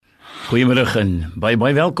Goeiemiddag en baie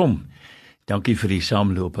welkom. Dankie vir die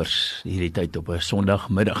saamlopers hierdie tyd op 'n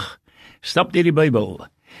Sondagmiddag. Stap deur die Bybel.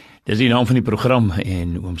 Dis die naam van die program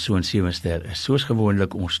en oom Soon Zevenster is soos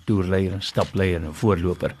gewoonlik ons toerleier, stapleier en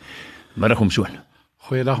voorloper. Middag oom Soon.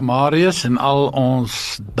 Goeiedag Marius en al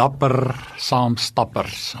ons dapper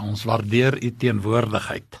saamstappers. Ons waardeer u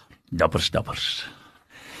teenwoordigheid. Dapper stappers.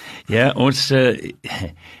 Ja, ons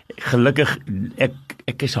gelukkig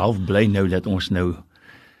ek is half bly nou dat ons nou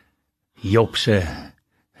Job se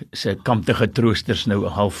kamptige troosters nou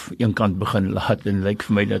half eenkant begin laat en lyk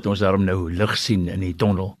vir my dat ons daarom nou lig sien in die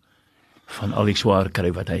tonnel van al die swaar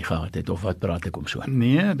kry wat hy gehad het, of wat praat ek om so?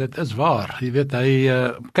 Nee, dit is waar. Jy weet, hy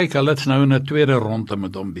kyk, hulle is nou in 'n tweede ronde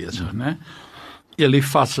met hom besig, né?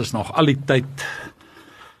 Elifas is nog al die tyd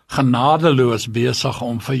genadeloos besig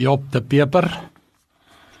om vir Job te peper.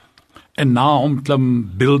 En na hom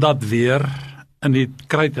klim Bildad weer in die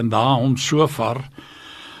kruit en daar hom Sofar.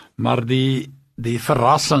 Maar die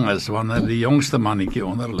verrassing is wanneer die jongste mannetjie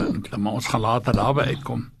onder hulle klim, maar ons gaan later daarby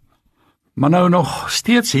uitkom. Maar nou nog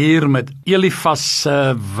steeds hier met Elifas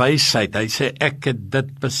se wysheid. Hy sê ek het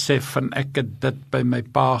dit besef en ek het dit by my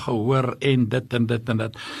pa gehoor en dit en dit en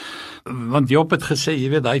dit. Want Job het gesê, jy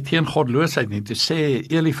weet, hy het geen godloosheid nie. Toe sê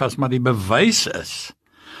Elifas, maar die bewys is,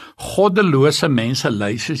 goddelose mense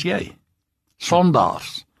ly soos jy.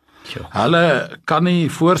 Sondaars. Hulle kan nie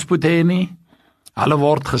voorspoed hê nie. Hulle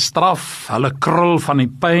word gestraf, hulle krul van die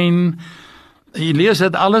pyn. Jy lees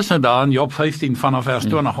dit alles nou daar in Job 15 vanaf vers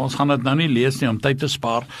 20. Ons gaan dit nou nie lees nie om tyd te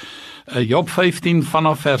spaar. Job 15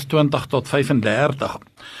 vanaf vers 20 tot 35.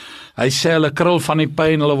 Hy sê hulle krul van die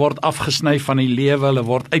pyn, hulle word afgesny van die lewe, hulle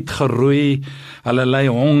word uitgeroei, hulle ly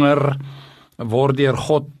honger, word deur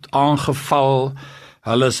God aangeval.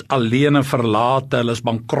 Hulle is alleen en verlate, hulle is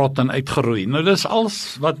bankrot en uitgeroei. Nou dis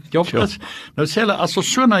alles wat Job is. Nou sê hulle, as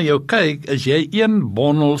ons so na jou kyk, is jy een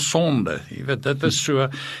bondel sonde. Jy weet, dit is so,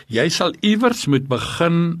 jy sal iewers moet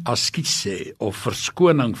begin askies sê, of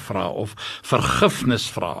verskoning vra, of vergifnis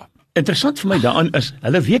vra. Interessant vir my daaraan is,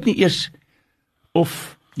 hulle weet nie eers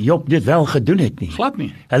of Job dit wel gedoen het nie. Glad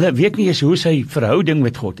nie. Hulle weet nie eens hoe sy verhouding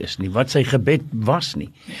met God is nie, wat sy gebed was nie.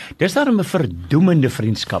 Dis daarom 'n verdoemende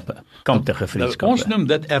vriendskappe, kamptige vriendskappe. Nou, ons noem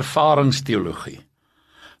dit ervaringsteologie.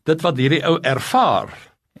 Dit wat hierdie ou ervaar,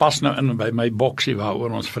 pas nou in by my boksie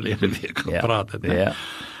waaroor ons verlede week gepraat het. Ja.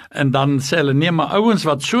 En dan sê hulle, nee, maar ouens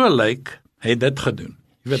wat so lyk, het dit gedoen.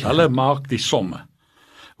 Jy weet, hulle maak die somme.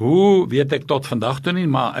 Hoe, weet ek tot vandag toe nie,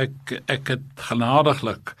 maar ek het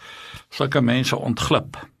genadiglik sulke mense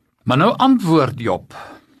ontglip. Maar nou antwoord Job,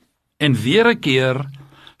 en weer 'n keer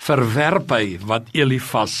verwerp hy wat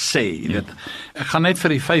Elifas sê. Jy weet, ek gaan net vir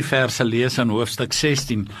die 5 verse lees in hoofstuk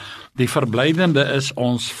 16. Die verblydende is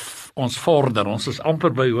ons vorder, ons is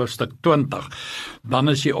amper by hoofstuk 20. Dan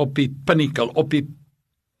is jy op die pinnacle, op die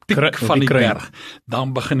piek van die berg.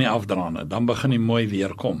 Dan begin die afdraande, dan begin die mooi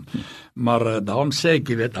weer kom. Maar daarom sê ek,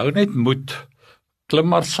 jy weet, hou net moed. Klim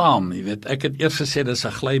maar saam, jy weet, ek het eers gesê dis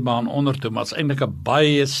 'n glybaan ondertoe, maar is eintlik 'n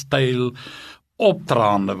baie styl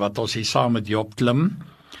opdraande wat ons hier saam met Job klim.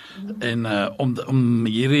 En om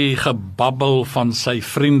hierdie gebabbel van sy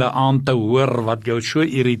vriende aan te hoor wat jou so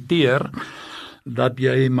irriteer, dat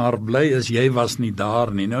jy maar bly is, jy was nie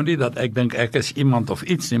daar nie. Nou nie dat ek dink ek is iemand of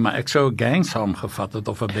iets nie, maar ek sou 'n gang saamgevat het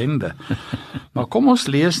of 'n bende. Maar kom ons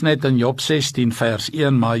lees net in Job 16 vers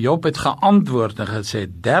 1, maar Job het geantwoord en gesê,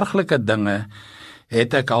 dergelike dinge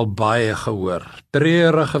het ek al baie gehoor.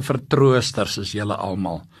 Treurige vertroosters is julle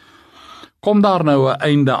almal. Kom daar nou 'n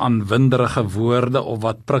einde aan winderige woorde, of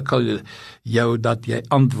wat prikkel jou dat jy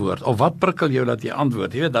antwoord? Of wat prikkel jou dat jy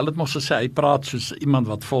antwoord? Jy weet, hulle het mos gesê, hy praat soos iemand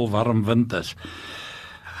wat vol warm wind is.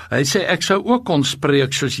 Hy sê, ek sou ook kon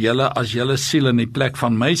spreek soos julle as julle siel in die plek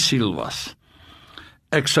van my siel was.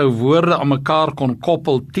 Ek sou woorde aan mekaar kon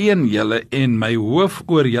koppel teen julle en my hoof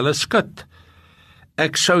oor julle skud.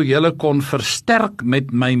 Ek sou julle kon versterk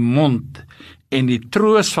met my mond en die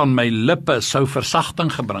troos van my lippe sou versagting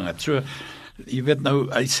gebring het. So, jy weet nou,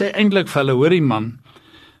 hy sê eintlik vir hulle, hoorie man,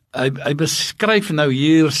 hy beskryf nou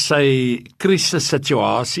hier sy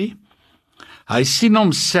krisissituasie. Hy sien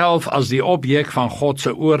homself as die objek van God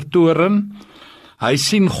se oortoren. Hy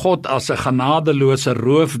sien God as 'n genadeloose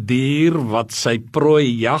roofdier wat sy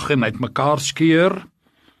prooi jag en uitmekaar skeur.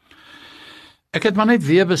 Ek het maar net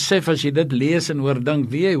weer besef as jy dit lees en oordink,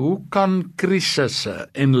 hoe kan krisisse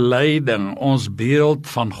en lyding ons beeld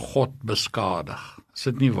van God beskadig? Is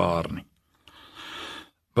dit nie waar nie?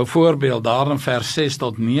 Byvoorbeeld daar in vers 6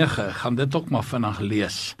 tot 9, gaan dit ook maar vinnig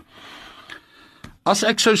lees. As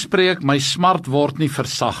ek sou spreek, my smart word nie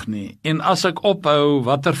versag nie, en as ek ophou,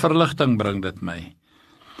 watter verligting bring dit my?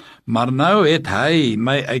 Maar nou het hy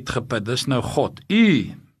my uitgeput, dis nou God.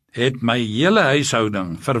 U het my hele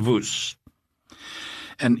huishouding verwoes.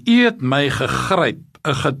 En U het my gegryp,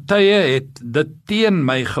 'n getuie het dit teen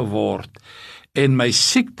my geword, en my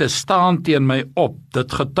siekte staan teen my op,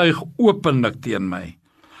 dit getuig openlik teen my.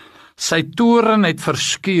 Sy toorn het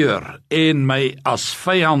verskeur en my as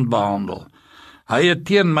vyand behandel. Hy het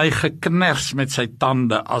teen my gekners met sy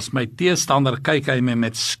tande, as my teestander kyk hy my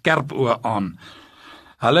met skerp oë aan.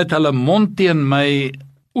 Hulle het hulle mond teen my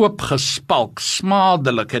oopgespalk,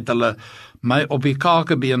 smadelik het hulle my op die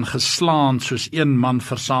kakebeen geslaan, soos een man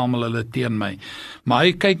versamel hulle teen my. Maar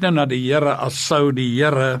hy kyk nou na die Here as sou die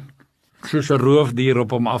Here soos 'n roofdier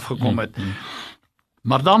op hom afgekom het.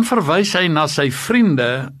 Maar dan verwys hy na sy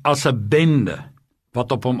vriende as 'n bende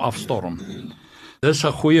wat op hom afstorm. Dis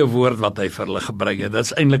 'n goeie woord wat hy vir hulle gebruik het. Dit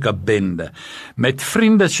is eintlik 'n bende. Met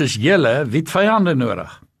vriende soos julle, wie het vyande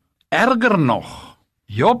nodig? Erger nog,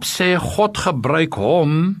 Job sê God gebruik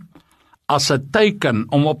hom as 'n teken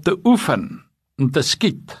om op te oefen, om te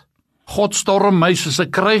skiet. God storm my soos 'n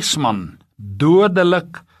krygsman,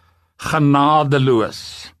 dodelik,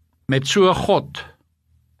 genadeloos. Met so 'n God,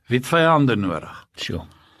 wie het vyande nodig? Sure.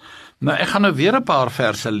 Nou, ek gaan nou weer 'n paar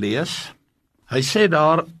verse lees. Hy sê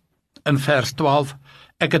daar in vers 12,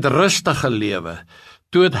 ek het rustig gelewe,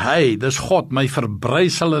 toe het hy, dis God, my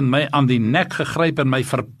verbrysel en my aan die nek gegryp en my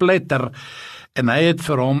verpletter, en hy het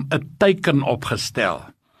vir hom 'n teken opgestel.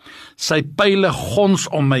 Sy pyle gons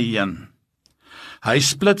om my heen. Hy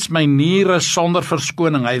splits my niere sonder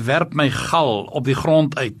verskoning, hy werp my gal op die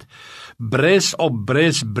grond uit. Bres op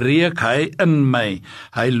bres breek hy in my,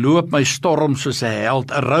 hy loop my storm soos 'n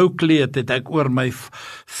held, 'n roukleed het ek oor my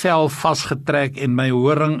vel vasgetrek en my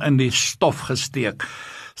horing in die stof gesteek.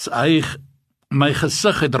 My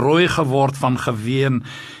gesig het rooi geword van geween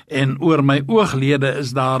en oor my ooglede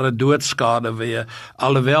is daar 'n doodskade wee,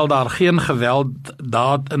 alhoewel daar geen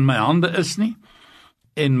gewelddaad in my hande is nie,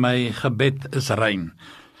 en my gebed is rein.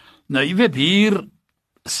 Nou, jy weet, hier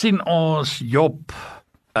sien ons Job.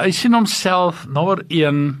 Hy sien homself, nommer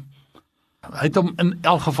 1, hy het hom in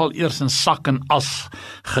elk geval eers in sak en as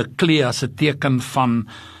geklee as 'n teken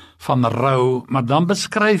van rou, maar dan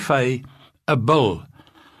beskryf hy 'n bil,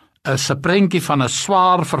 'n prentjie van 'n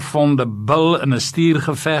swaar verwonde bil in 'n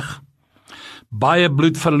stuurgeveg, baie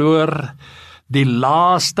bloed verloor, die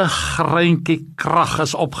laaste greintjie krag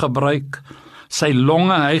is opgebruik, sy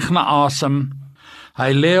longe hyg na asem,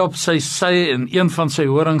 hy lê op sy sy en een van sy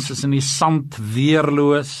horings is in die sand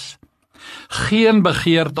weerloos. Geen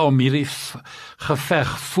begeerte om hierdie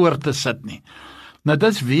geveg voort te sit nie. Nou dit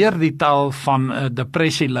is weer die taal van 'n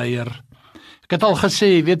depressieleier. Ek het al gesê,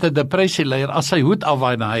 jy weet, 'n depressieleier, as sy hoed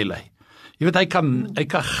afwaai, dan hy lei. Jy weet, hy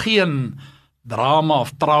kan geen drama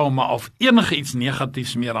of trauma of enige iets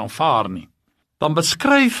negatiefs meer aanvaar nie. Dan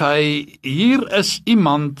beskryf hy, hier is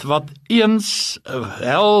iemand wat eens 'n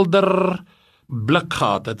helder blik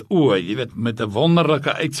gehad het, oë, jy weet, met 'n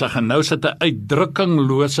wonderlike uitsig, en nou sit 'n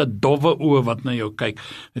uitdrukkinglose, dowwe oë wat na jou kyk,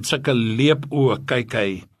 met sulke leepoë kyk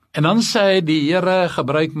hy. En dan sê hy, die Here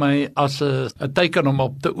gebruik my as 'n teken om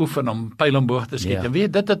op te oefen, om pyl en boog te skiet. Ja. En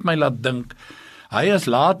weet, dit het my laat dink, hy is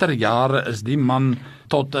later jare, is die man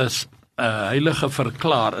tot 'n heilige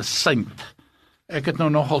verklaar, 'n saint. Ek het nou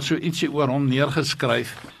nogal so ietsie oor hom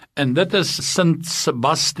neergeskryf, en dit is Sint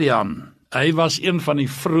Sebastian. Hy was een van die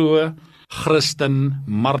vroeë Christen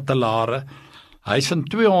martelare. Hy is in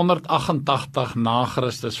 288 na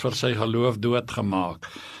Christus vir sy geloof doodgemaak,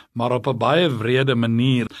 maar op 'n baie wrede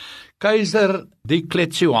manier. Keiser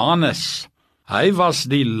Diocletianus, hy was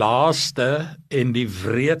die laaste en die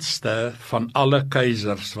wreedste van alle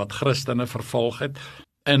keisers wat Christene vervolg het,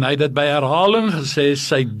 en hy het dit by herhaling gesê,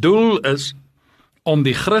 sy doel is om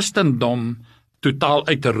die Christendom totaal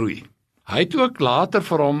uit te roei. Hy het ook later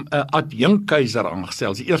vir hom 'n adjunkkeiser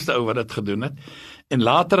aangestel, die eerste ou wat dit gedoen het, en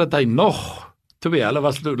later het hy nog 2, hulle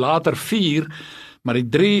was later 4, maar die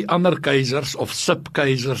 3 ander keisers, of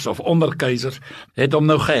subkeisers, of onderkeisers, het hom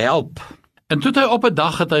nou gehelp. En toe het hy op 'n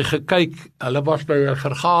dag het hy gekyk, hulle was by 'n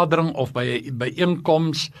vergadering, of by 'n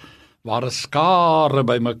byeenkoms, waar 'n skare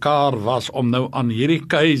by mekaar was, om nou aan hierdie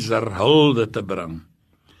keiser hulde te bring.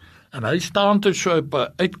 En hy staan toe so op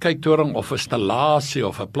 'n uitkyktoring of 'n installasie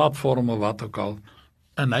of 'n platform of wat ook al.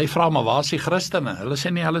 En hy vra, maar waar is die Christene? Hulle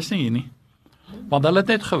sê nie, hulle is nie hier nie. Want hulle het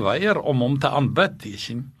net geweier om hom te aanbid, jy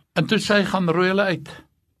sien. En toe sê hy, gaan rooi hulle uit.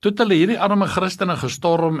 Toe het hulle hierdie arme Christene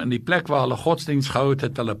gestorm in die plek waar hulle godsdiens gehou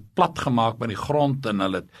het hulle plat gemaak met die grond, en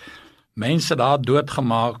hulle het mense daar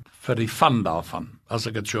doodgemaak vir die van daarvan, as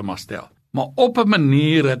ek dit so mag stel. Maar op 'n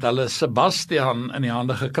manier het hulle Sebastian in die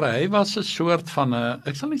hande gekry. Hy was 'n soort van 'n,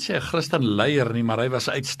 ek sal nie sê 'n Christenleier nie, maar hy was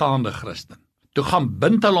 'n uitstaande Christen. Toe gaan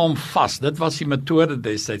bind hulle hom vas, dit was die metode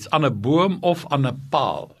destyds, aan 'n boom of aan 'n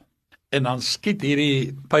paal. En dan skiet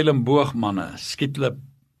hierdie pyl en boogmanne, skiet hulle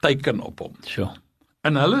teiken op hom. So.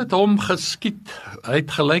 En hulle het hom geskiet, hy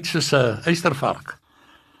het gelyk soos 'n eystervark.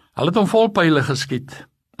 Hulle het hom vol pyle geskiet,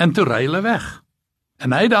 en toe ry hulle weg.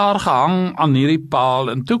 En hy het daar gehang aan hierdie paal,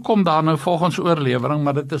 en toe kom daar nou volgens oorlewering,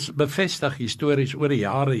 maar dit is bevestig histories oor die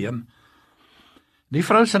jare heen. Die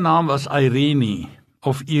vrou se naam was Irene,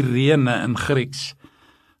 of Irene in Grieks,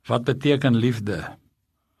 wat beteken liefde.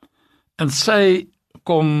 En sy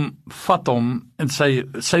kom vat hom, en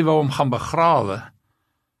sy wou hom gaan begrawe,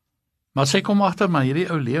 maar sy kom agter, maar hierdie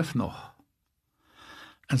ou leef nog.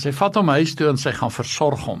 En sy vat hom huis toe, en sy gaan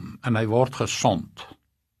versorg hom, en hy word gesond.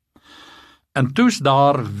 En toe's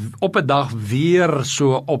daar op 'n dag weer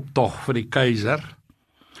so optog vir die keiser,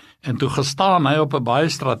 en toe gestaan hy op 'n baie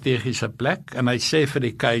strategiese plek, en hy sê vir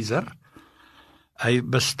die keiser, hy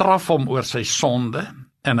bestraf hom oor sy sonde,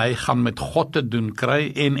 en hy gaan met God te doen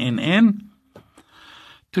kry, en.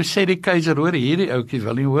 Toe sê die keiser, hoor, hierdie ouetjie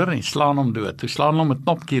wil nie hoor nie, slaan hom dood. Toe slaan hom met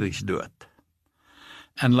knopkieries dood.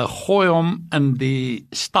 En hulle gooi hom in die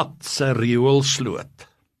stad se rioolsloot.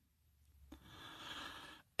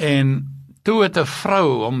 En toe het 'n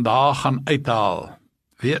vrou om daar gaan uithaal,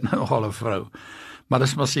 weet nou nogal 'n vrou, maar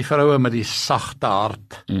dis mos die vroue met die sagte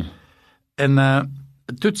hart. En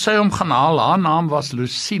toe het sy hom gaan haal, haar naam was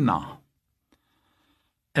Lucina.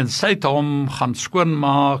 En sy het hom gaan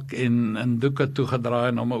skoonmaak en doeke toegedraai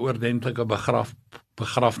en hom 'n oordentlike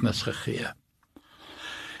begrafnis gegee.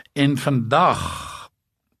 En vandag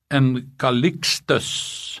in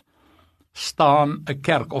Calixtus staan 'n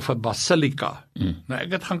kerk of 'n basilika. Nou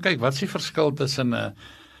ek het gaan kyk, wat is die verskil tussen 'n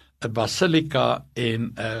basilika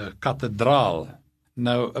en 'n kathedraal?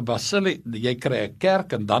 Nou 'n basilika, jy kry 'n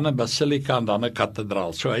kerk en dan 'n basilika en dan 'n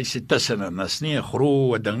kathedraal. So hy sê tussenin, is nie 'n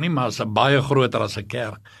groot ding nie, maar is 'n baie groter as 'n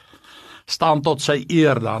kerk. Staan tot sy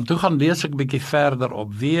eer dan. Toe gaan lees ek 'n bietjie verder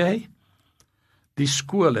op wie hy die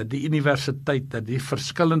skole, die universiteite, die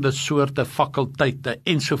verskillende soorte fakulteite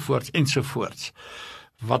ensovoorts,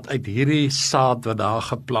 wat uit hierdie saad wat daar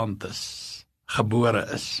geplant is, gebore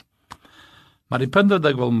is. Maar die punt wat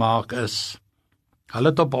ek wil maak is, hulle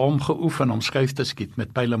het op hom geoefen om skuif te skiet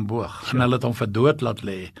met pyl en boog, en hulle het hom vir dood laat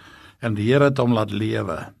lê, en die Here het hom laat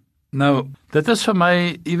lewe. Nou, dit is vir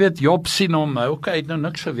my, jy weet, Job sien hom, hy het nou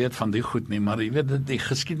niks geweet van die goed nie, maar jy weet, die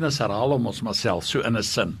geskiedenis herhaal hom ons maar self, so in 'n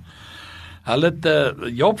sin. Hulle het,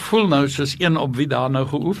 Job voel nou soos een op wie daar nou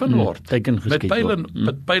geoefen word,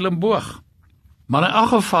 met pyl en boog. Maar in elk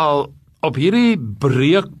geval, op hierdie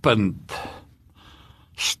breekpunt,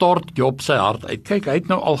 stort Job sy hart uit. Kyk, hy het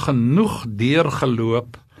nou al genoeg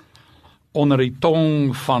deurgeloop onder die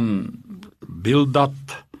tong van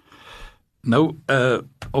Bildad. Nou,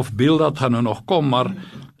 of Bildad gaan nou nog kom, maar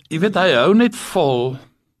jy weet, hy hou net vol.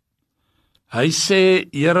 Hy sê,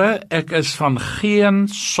 Here, ek is van geen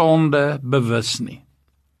sonde bewus nie.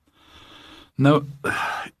 Nou,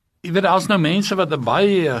 jy weet, as nou mense wat 'n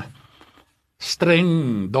baie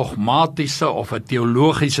streng, dogmatiese of 'n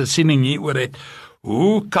teologiese siening hieroor het,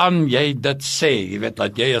 hoe kan jy dit sê, jy weet,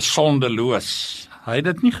 dat jy is sondeloos? Hy het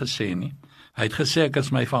dit nie gesê nie. Hy het gesê, ek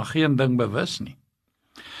is my van geen ding bewus nie.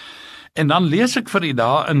 En dan lees ek vir u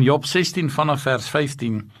daar in Job 16 vanaf vers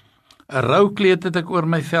 15, 'n roukleed het ek oor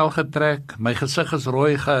my vel getrek, my gesig is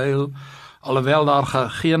rooi gehuil, alhoewel daar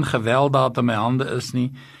geen gewelddaad in my hande is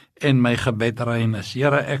nie, en my gebed rein is.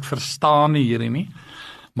 Here, ek verstaan nie hierdie nie,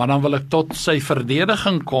 maar dan wil ek tot sy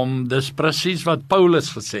verdediging kom, dis presies wat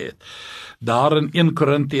Paulus gesê het. Daar in 1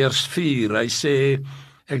 Korintiërs 4, hy sê,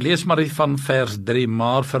 ek lees maar van vers 3,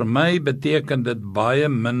 maar vir my beteken dit baie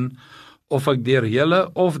min, of ek deur julle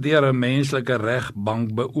of deur 'n menslike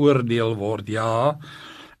regbank beoordeel word. Ja,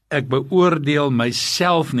 ek beoordeel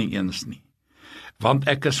myself nie eens nie, want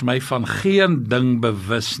ek is my van geen ding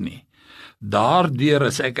bewus nie. Daardeur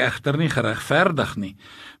is ek egter nie geregverdig nie,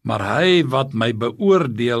 maar hy wat my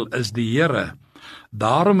beoordeel is die Here.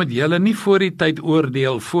 Daarom het julle nie voor die tyd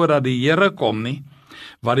oordeel voordat die Here kom nie,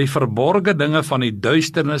 wat die verborgde dinge van die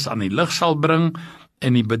duisternis aan die lig sal bring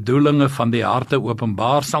en die bedoelinge van die harte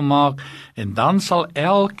openbaar sal maak, en dan sal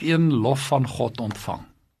elkeen lof van God ontvang.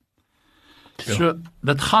 Ja. So,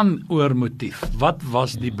 dit gaan oor motief. Wat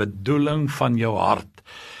was die bedoeling van jou hart?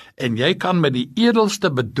 En jy kan met die edelste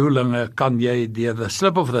bedoelinge, kan jy deur the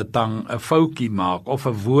slip of the tongue 'n foutjie maak, of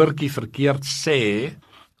 'n woordjie verkeerd sê,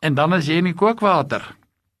 en dan is jy in die kookwater.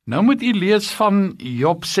 Nou moet u lees van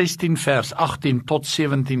Job 16 vers 18 tot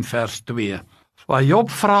 17 vers 2. Waar Job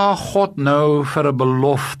vra God nou vir 'n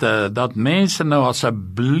belofte, dat mense nou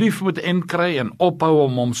asseblief moet inkry en ophou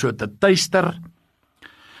om hom so te tuister.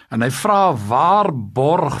 En hy vra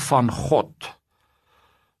waarborg van God,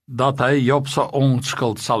 dat hy Job se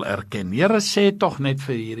onskuld sal erken. Here, sê tog net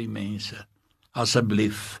vir hierdie mense,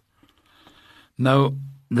 asseblief. Nou,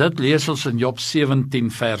 dit lees ons in Job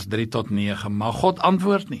 17 vers 3 tot 9, maar God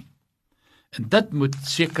antwoord nie. En dit moet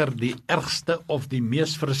seker die ergste of die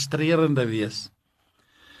mees frustrerende wees,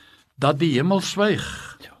 dat die hemel swyg.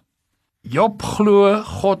 Job glo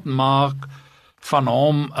God maak van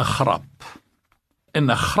hom 'n grap,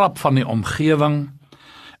 en 'n grap van die omgewing,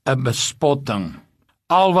 'n bespotting.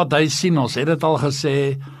 Al wat hy sien, ons het dit al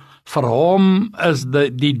gesê, vir hom is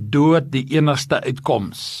die dood die enigste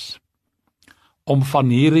uitkoms, om van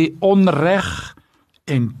hierdie onreg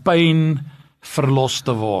en pyn verlos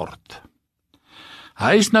te word.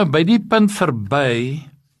 Hy is nou by die punt verby,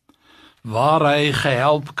 waar hy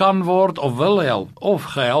gehelp kan word, of wil help, of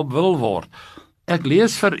gehelp wil word. Ek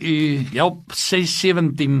lees vir u, Job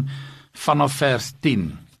 6:17, vanaf vers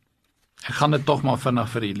 10. Ek gaan dit tog maar vinnig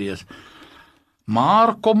vir u lees.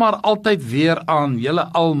 Maar kom maar altyd weer aan, julle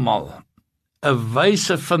almal, 'n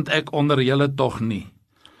wyse vind ek onder julle tog nie.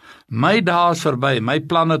 My dae is verby, my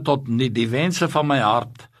planne tot nie, die wense van my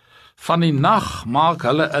hart. Van die nag maak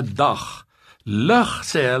hulle 'n dag. Lig,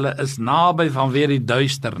 sê hulle, is naby vanweer die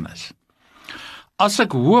duisternis. As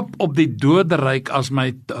ek hoop op die doderyk as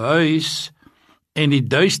my huis, en die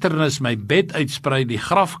duisternis my bed uitsprei, die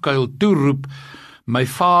grafkuil toeroep, my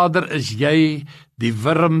vader is jy, die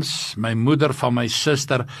wurms, my moeder van my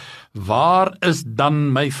suster, waar is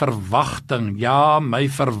dan my verwagting? Ja, my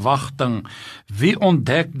verwagting, wie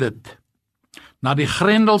ontdek dit? Na die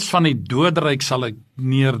grendels van die doderyk sal ek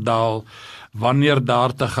neerdal, wanneer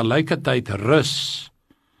daar te gelykertyd rus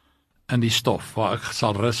in die stof, waar ek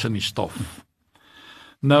sal rus in die stof.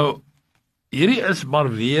 Nou, hierdie is maar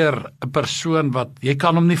weer 'n persoon wat, jy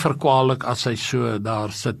kan hom nie verkwalik as hy so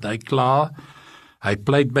daar sit, hy kla, hy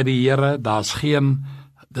pleit by die Here,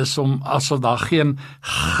 dis om asof daar geen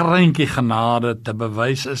greintjie genade te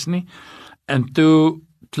bewys is nie, en toe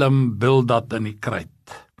klim Bildad in die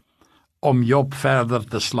kruit, om Job verder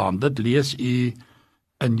te slaan. Dit lees u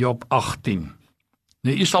in Job 18.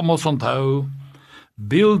 Nou, u sal mos onthou,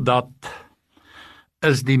 Bildad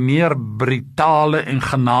is die meer brutale en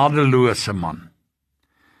genadeloose man.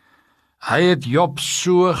 Hy het Job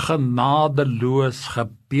so genadeloos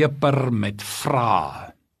gepeper met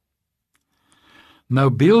vrae. Nou,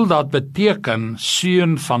 Bildad beteken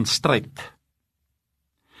seun van stryd.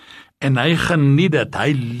 En hy geniet dit,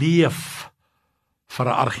 hy leef vir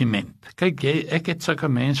 'n argument. Kyk, ek het sulke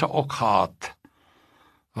mense ook gehad,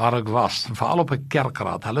 waar ek was, veral op 'n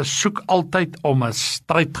kerkraad. Hulle soek altyd om 'n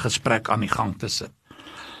strydgesprek aan die gang te sit.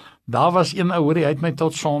 Daar was een ou, hy het my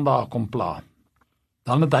tot Sondag kom pla.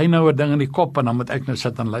 Dan het hy nou 'n ding in die kop, en dan moet ek nou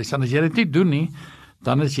sit en luister. En as jy dit nie doen nie,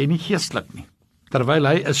 dan is jy nie geestelik nie. Terwyl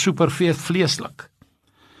hy is super vleeslik.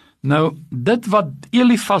 Nou, dit wat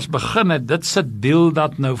Elifas begin het, dit sit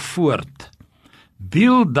Bildad nou voort.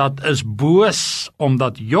 Bildad is boos,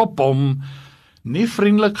 omdat Job hom nie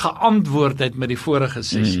vriendelik geantwoord het met die vorige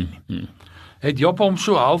sessie nie. Het Job hom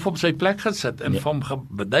so half op sy plek gesit, en vir hom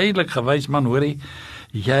beduidelik gewys, man, hoorie,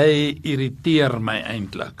 jy irriteer my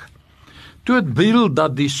eintlik. Toe het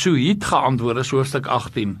Bildad die Suhiet geantwoord, is hoofstuk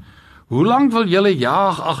 18. Hoe lank wil julle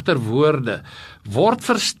jaag agter woorde? Word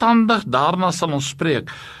verstandig, daarna sal ons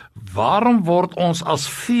spreek. Waarom word ons as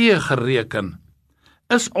vee gereken?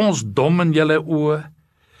 Is ons dom in julle oë?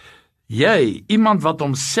 Jy, iemand wat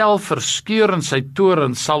homself verskeur in sy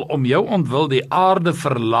toren, sal om jou ontwil die aarde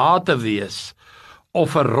verlate wees,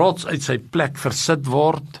 of 'n rots uit sy plek versit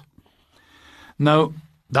word? Nou,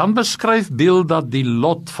 dan beskryf Bildad die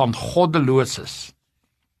lot van goddeloses.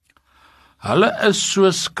 Hulle is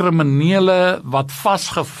soos kriminele wat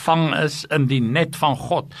vasgevang is in die net van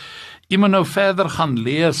God. Jy moet nou verder gaan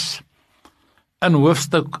lees in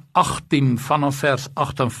hoofstuk 18 vanaf vers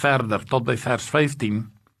 8 en verder tot by vers 15.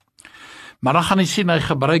 Maar dan gaan jy sien, hy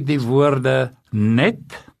gebruik die woorde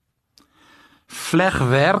net,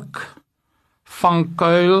 vlegwerk,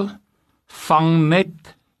 vangkuil,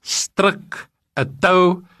 vangnet, stryk, 'n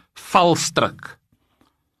tou, valstrik.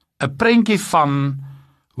 'n prentjie van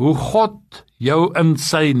hoe God jou in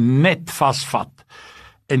sy net vasvat.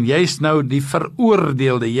 En jy's nou die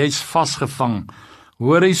veroordeelde, jy's vasgevang.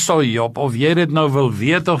 Hoor hierso Job, of jy dit nou wil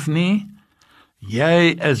weet of nie,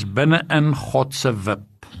 jy is binne in God se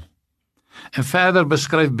wip. En verder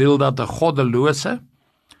beskryf Bildad 'n goddelose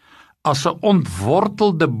as 'n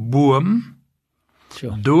ontwortelde boom,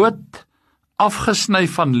 dood, afgesny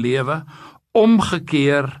van lewe,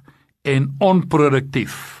 omgekeer en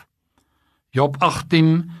onproduktief. Job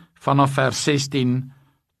 18 vanaf vers 16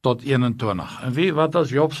 tot 21. En wat as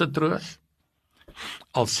Job se troos?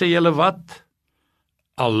 Al sê julle wat,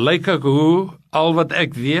 al lyk ek hoe, al wat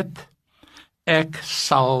ek weet, ek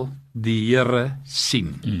sal die Here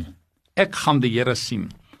sien. Ek gaan die Here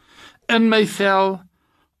sien. In my vel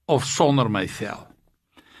of sonder my vel.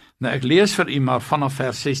 Nou ek lees vir u maar vanaf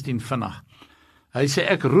vers 16 vinnig. Hy sê,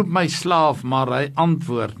 ek roep my slaaf, maar hy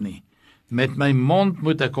antwoord nie. Met my mond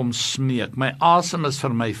moet ek hom smeek. My asem is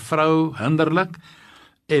vir my vrou hinderlik,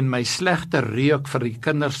 en my slegte reuk vir die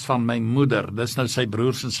kinders van my moeder. Dis nou sy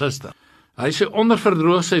broers en susters. Hy sê,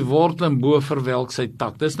 onderverdroog sy wortel en bo verwelk sy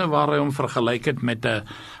tak. Dis nou waar hy hom vergelyk het met 'n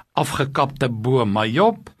afgekapte boom. Maar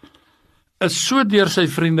Job is so deur sy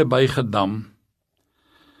vriende bygedam,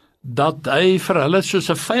 dat hy vir hulle soos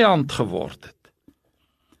 'n vyand geword het.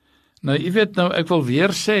 Nou, jy weet nou, ek wil weer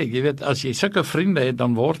sê, jy weet, as jy sulke vriende het,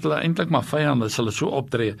 dan word hulle eintlik maar vyande as hulle so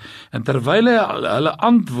optree. En terwyl hy hulle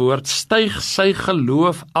antwoord, styg sy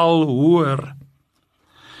geloof al hoër.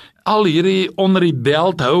 Al hierdie onder die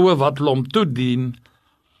beld houe wat hulle hom toedien,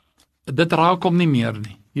 dit raak hom nie meer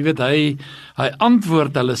nie. Jy weet, hy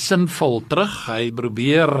antwoord hulle sinvol terug, hy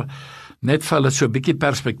probeer net vir hulle so 'n bietjie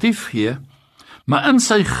perspektief gee, maar in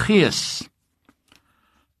sy gees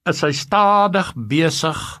is hy stadig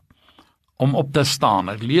besig om op te staan.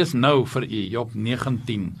 Ek lees nou vir u Job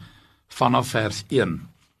 19 vanaf vers 1.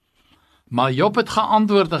 Maar Job het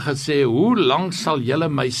geantwoord en gesê, hoe lank sal julle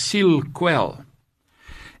my siel kwel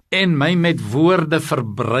en my met woorde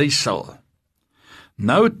verbrysel?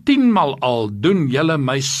 Nou 10 al doen julle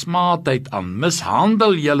my smaadheid aan,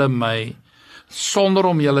 mishandel julle my sonder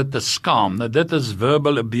om julle te skaam. Nou dit is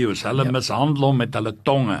verbal abuse, hulle mishandel hom met hulle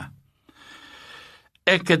tonge.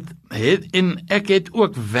 Ek het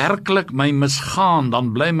ook werklik my misgaan,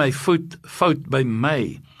 dan bly my voet fout by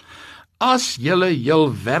my. As julle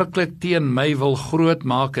heel werklik teen my wil groot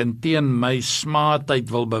maak en teen my smaadheid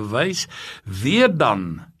wil bewys, weet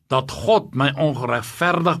dan dat God my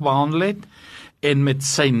ongeregverdig behandel het en met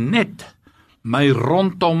sy net my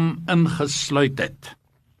rondom ingesluit het.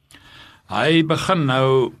 Hy begin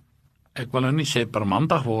nou, ek wil nou nie sê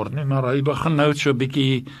permantig word nie, maar hy begin nou so 'n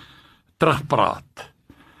bietjie terugpraat.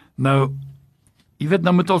 Nou, jy weet,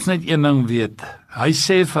 nou moet ons net een ding weet. Hy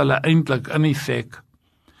sê vir hulle eintlik in effek,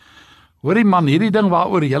 hoorie man, hierdie ding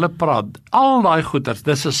waaroor julle praat, al daai goeters,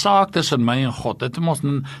 dis 'n saak tussen my en God. Dit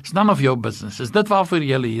is none of your business. Is dit waarvoor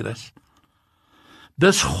julle hier is?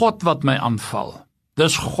 Dis God wat my aanval.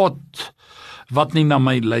 Dis God wat nie na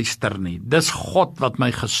my luister nie. Dis God wat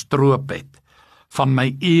my gestroop het. Van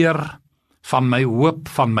my eer, van my hoop,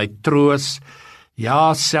 van my troos,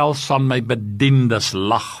 ja, selfs van my bediendes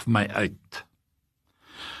lag my uit.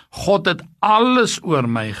 God het alles oor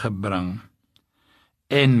my gebring,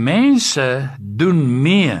 en mense doen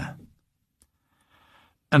mee,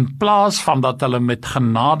 in plaas van dat hulle met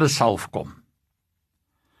genade salf kom.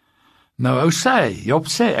 Nou, Job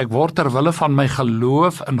sê, ek word terwille van my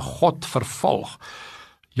geloof in God vervolg.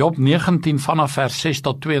 Job 19 vanaf vers 6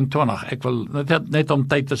 tot 22, ek wil net om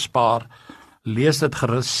tyd te spaar, lees dit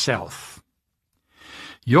gerus self.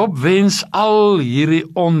 Job wens al hierdie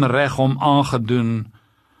onreg hom aangedoen,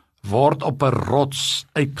 word op 'n rots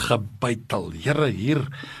uitgebuitel. Here, hier,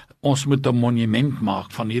 ons moet 'n monument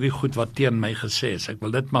maak van hierdie goed wat teen my gesê is. Ek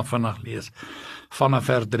wil dit maar vinnig lees, vanaf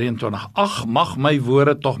vers 23. Ag, mag my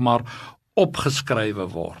woorde tog maar opgeskrywe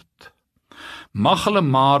word. Mag hulle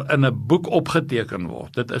maar in 'n boek opgeteken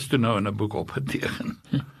word. Dit is toe nou in 'n boek opgeteken.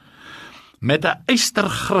 Met 'n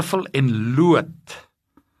ystergriffel en lood,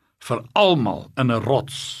 vir almal in 'n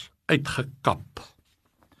rots uitgekap.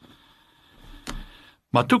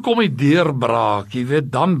 Maar toe kom die deurbraak, jy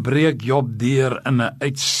weet, dan breek Job deur in 'n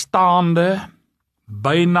uitstaande,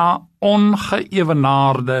 byna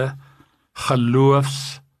ongeëwenaarde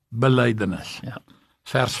geloofsbelydenis. Ja.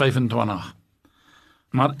 Vers 25.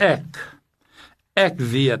 Maar ek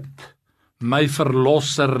weet, my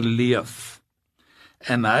verlosser leef,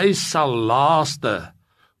 en hy sal laaste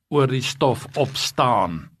oor die stof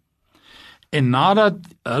opstaan. En nadat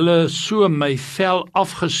hulle so my vel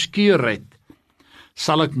afgeskeur het,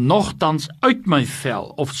 sal ek nogtans uit my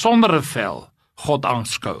vel, of sonder 'n vel, God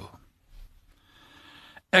aanskou.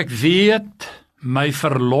 Ek weet, my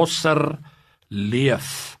verlosser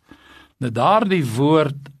leef. Nou daardie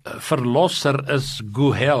woord, verlosser is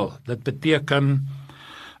gohel, dit beteken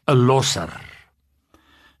 'n losser.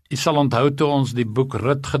 Jy sal onthou toe ons die boek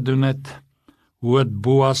Rut gedoen het, hoe het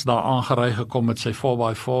Boas daar aangery gekom met sy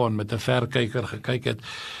 4x4 en met 'n verkyker gekyk het,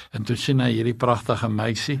 en toe sien hy hierdie pragtige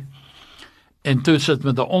meisie, en toe sit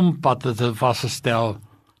met 'n ompad het hy vasgestel,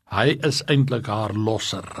 hy is eintlik haar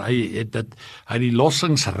losser, hy het die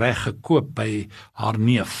lossingsreg gekoop by haar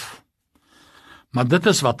neef. Maar dit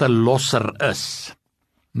is wat 'n losser is.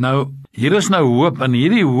 Nou, hier is nou hoop, en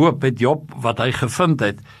hierdie hoop het Job, wat hy gevind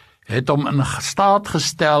het hom in staat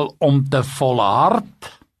gestel om te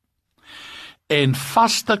volhard en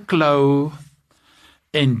vas te klou,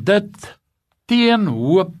 en dit teen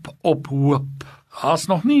hoop op hoop. Daar's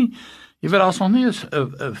nog nie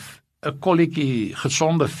 'n kolletjie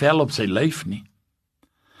gesonde vel op sy lyf nie.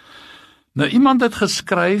 Nou iemand het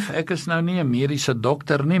geskryf, ek is nou nie 'n mediese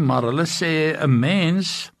dokter nie, maar hulle sê 'n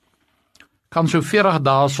mens kan so 40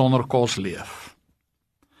 dae sonder kos leef.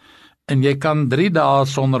 En jy kan 3 dae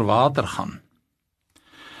sonder water gaan.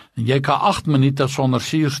 En jy kan 8 minute sonder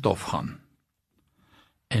suurstof gaan.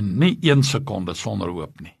 En nie 1 sekonde sonder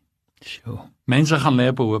hoop nie. Sjoe. Mense gaan lê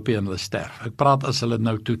op 'n hoopie en hulle sterf. Ek praat as hulle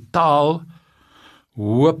nou totaal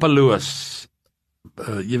hopeloos,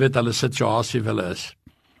 jy weet hulle situasie wel is.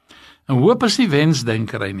 En hoop is nie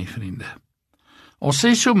wensdenkery nie, vriende. Ons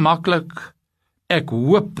sê so maklik, ek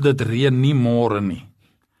hoop dit reën nie môre nie.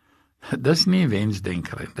 Dis nie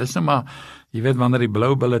wensdenkery. Dis nou maar, jy weet wanneer die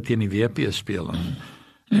blou bulle teen die WP speel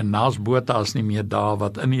en naas Botha is nie meer daar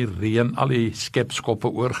wat in die reën al die skepskoppe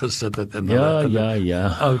oorgesit het en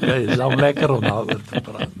Ja. Okay, is al lekker om daaroor te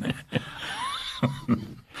praat, nee.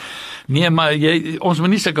 Nee, maar ons moet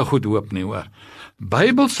nie sulke goed hoop nie, hoor.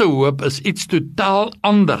 Bybelse hoop is iets totaal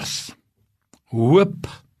anders. Hoop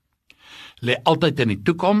lê altyd in die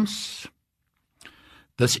toekoms.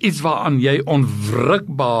 Dis iets waaraan jy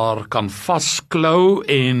onwrikbaar kan vasklou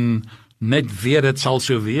en net weet dit sal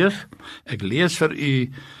so wees. Ek lees vir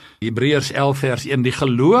u Hebreërs 11 vers 1. Die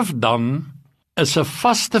geloof dan is 'n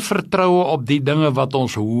vaste vertroue op die dinge wat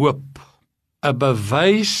ons hoop, 'n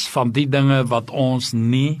bewys van die dinge wat ons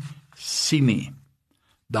nie sien nie.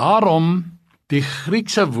 Daarom, die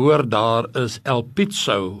Griekse woord daar is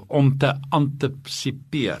elpizo, om te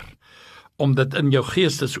antisipeer, om dit in jou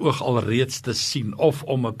geestesoog alreeds te sien, of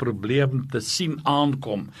om 'n probleem te sien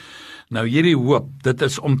aankom. Nou hierdie hoop, dit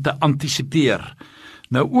is om te antisipeer.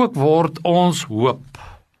 Nou ook word ons hoop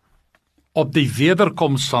op die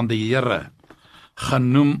wederkoms van die Here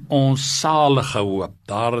genoem ons salige hoop,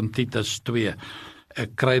 daar in Titus 2.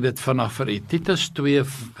 Ek kry dit vanaf vir u. Titus 2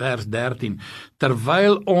 vers 13.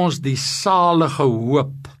 Terwyl ons die salige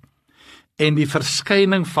hoop en die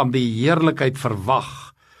verskyning van die heerlikheid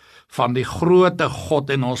verwag, van die groote God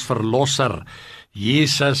en ons verlosser,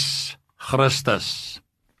 Jesus Christus.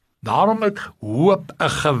 Daarom het hoop 'n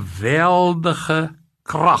geweldige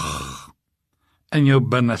krag in jou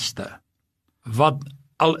binneste. Wat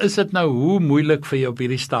al is dit nou hoe moeilik vir jou op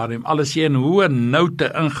hierdie stadium, al is jy in hoe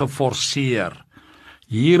noute ingeforceer.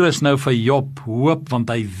 Hier is nou vir Job hoop, want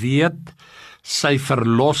hy weet sy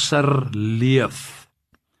verlosser leef.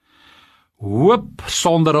 Hoop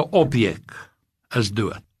sonder 'n objek is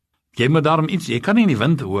dood. Jy moet daarom iets, jy kan nie in die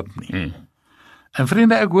wind hoop nie. En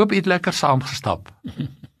vriende, ek hoop u het lekker saamgestap.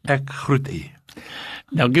 Ek groet u.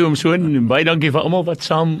 Dankie oom Soon, baie dankie vir almal wat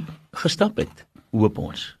saam gestap het. Hoop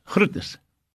ons. Groetes.